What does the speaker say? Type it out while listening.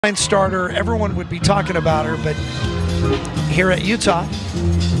Starter, everyone would be talking about her, but here at Utah,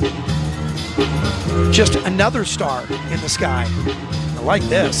 just another star in the sky. I like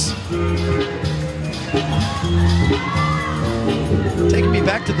this. Taking me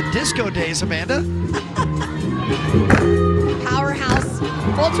back to the disco days, Amanda. Powerhouse,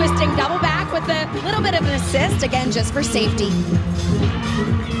 full twisting double back with a little bit of an assist, again, just for safety.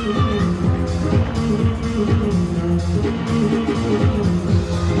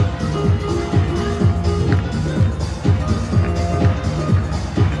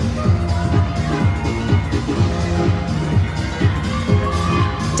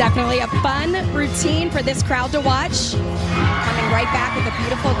 Definitely a fun routine for this crowd to watch. Coming right back with a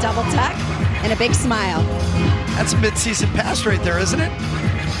beautiful double tuck and a big smile. That's a mid-season pass right there, isn't it?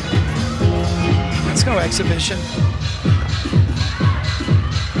 That's no exhibition.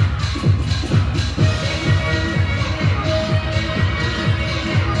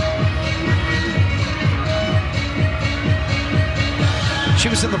 She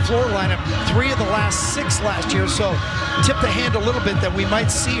was in the floor lineup 3 of the last 6 last year, so tip the hand a little bit that we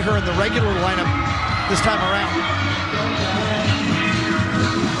might see her in the regular lineup this time around.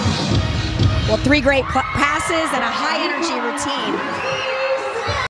 Well, 3 great passes and a high energy routine.